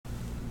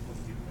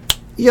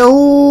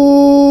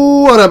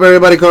Yo, what up,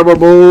 everybody? Cardboard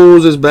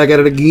Bulls is back at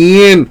it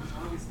again.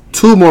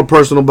 2 more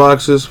personal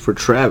boxes for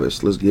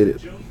Travis. Let's get it.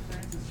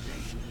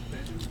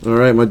 All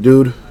right, my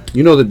dude.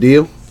 You know the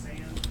deal.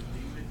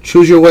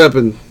 Choose your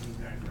weapon.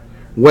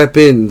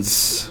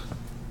 Weapons.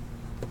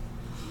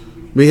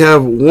 We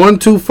have 1,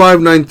 2,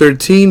 5, 9,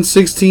 13,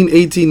 16,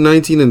 18,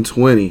 19, and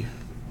 20.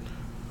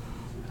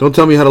 Don't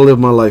tell me how to live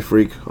my life,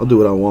 freak. I'll do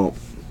what I want.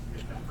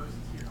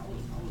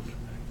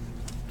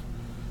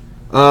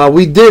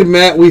 We did,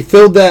 Matt. We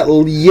filled that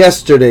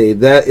yesterday.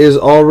 That is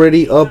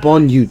already up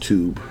on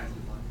YouTube.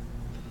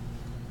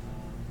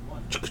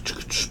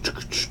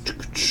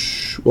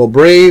 Well,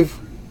 Brave,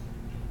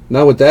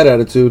 not with that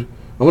attitude.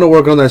 I'm going to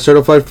work on that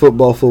certified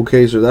football full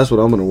caser. That's what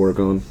I'm going to work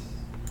on.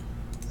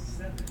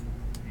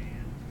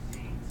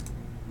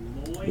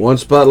 1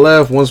 spot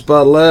left. 1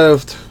 spot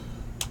left.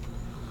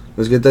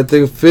 Let's get that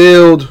thing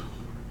filled.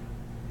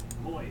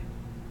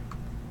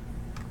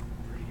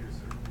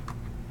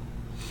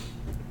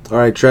 All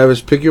right,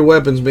 Travis, pick your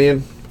weapons,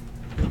 man.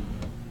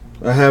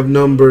 I have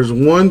numbers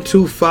 1,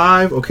 2,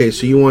 5. Okay,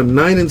 so you want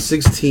 9 and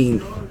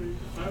 16.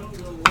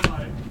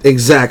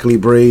 Exactly,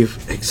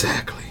 Brave.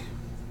 Exactly.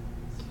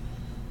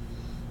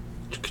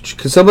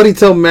 Can somebody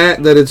tell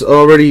Matt that it's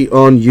already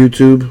on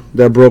YouTube?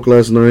 That broke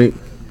last night.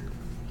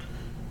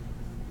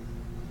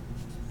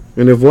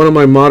 And if one of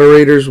my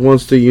moderators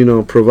wants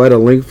to, provide a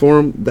link for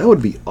him, that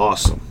would be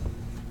awesome.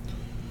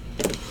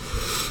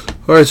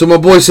 All right, so my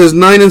boy says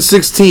 9 and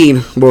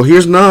 16. Well,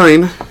 here's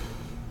 9.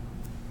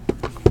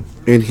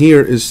 And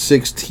here is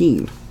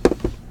 16.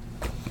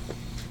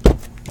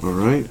 All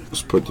right,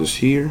 let's put this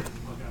here.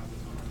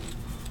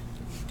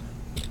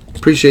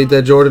 Appreciate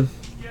that, Jordan.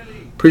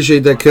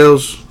 Appreciate that,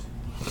 Kels.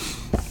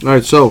 All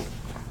right, so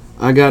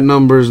I got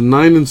numbers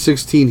 9 and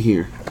 16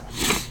 here.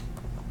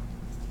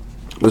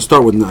 Let's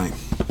start with 9.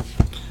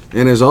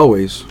 And as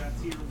always,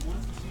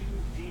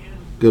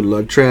 good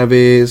luck,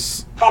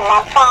 Travis.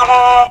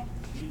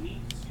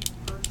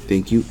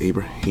 Thank you,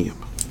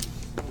 Abraham.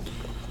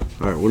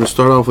 All right, we're going to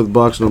start off with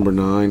box number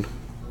 9.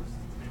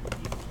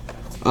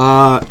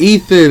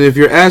 Ethan, if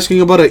you're asking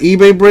about an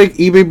eBay break,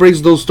 eBay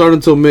breaks don't start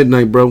until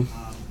midnight, bro.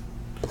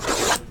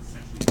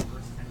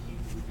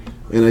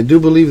 And I do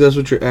believe that's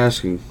what you're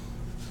asking.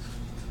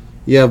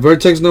 Yeah,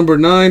 Vertex number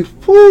 9.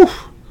 Whew,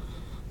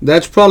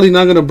 that's probably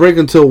not going to break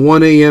until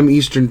 1 a.m.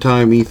 Eastern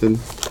time, Ethan.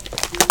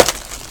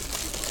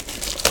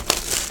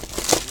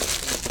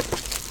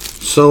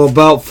 So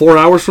about 4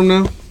 hours from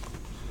now.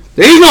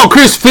 There you go,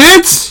 Chris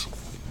Fitz.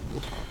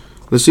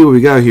 Let's see what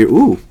we got here.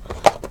 Ooh.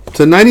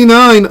 To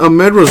 99,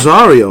 Ahmed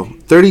Rosario.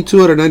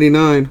 32 out of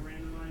 99.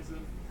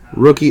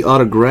 Rookie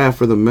autograph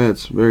for the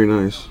Mets. Very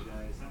nice.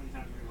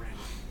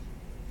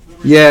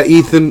 Yeah,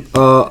 Ethan.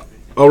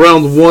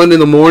 Around 1 in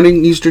the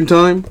morning Eastern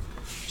time.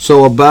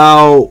 So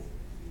about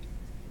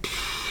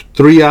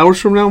 3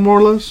 hours from now, more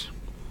or less.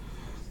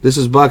 This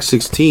is box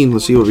 16.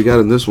 Let's see what we got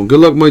in this one.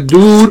 Good luck, my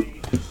dude.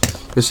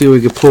 Let's see if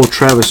we can pull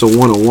Travis a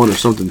 101 or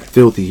something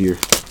filthy here.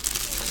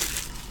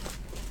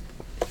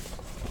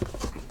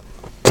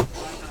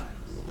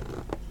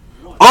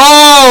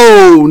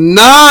 Oh,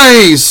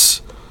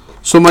 nice!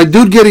 So my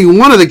dude getting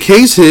 1 of the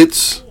case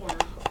hits,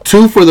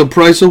 2 for the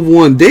price of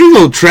 1. There you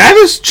go,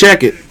 Travis.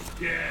 Check it.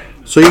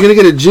 So you're gonna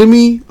get a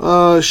Jimmy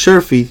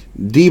Sherfy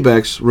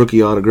D-backs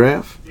rookie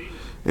autograph,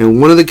 and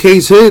 1 of the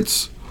case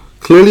hits,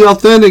 clearly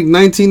authentic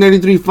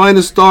 1993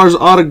 Finest Stars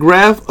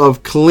autograph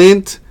of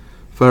Clint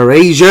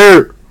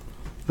Frazier.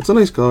 That's a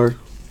nice card.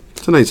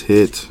 It's a nice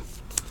hit.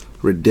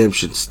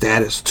 Redemption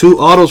status. 2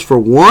 autos for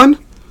 1.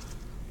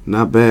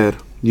 Not bad.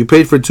 You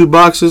paid for 2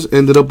 boxes,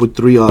 ended up with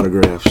 3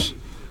 autographs.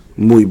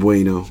 Muy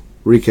bueno.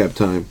 Recap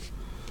time.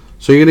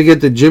 So you're going to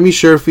get the Jimmy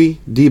Sherfy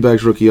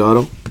D-backs rookie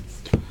auto,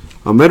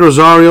 Ahmed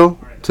Rosario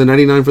to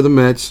 99 for the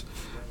Mets,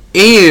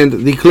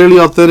 and the clearly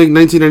authentic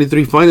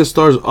 1993 Finest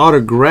Stars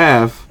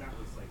autograph,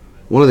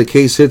 1 of the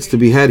case hits to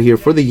be had here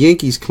for the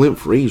Yankees, Clint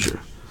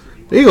Frazier.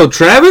 There you go,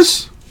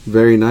 Travis.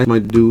 Very nice, my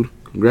dude.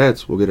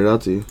 Congrats. We'll get it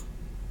out to you.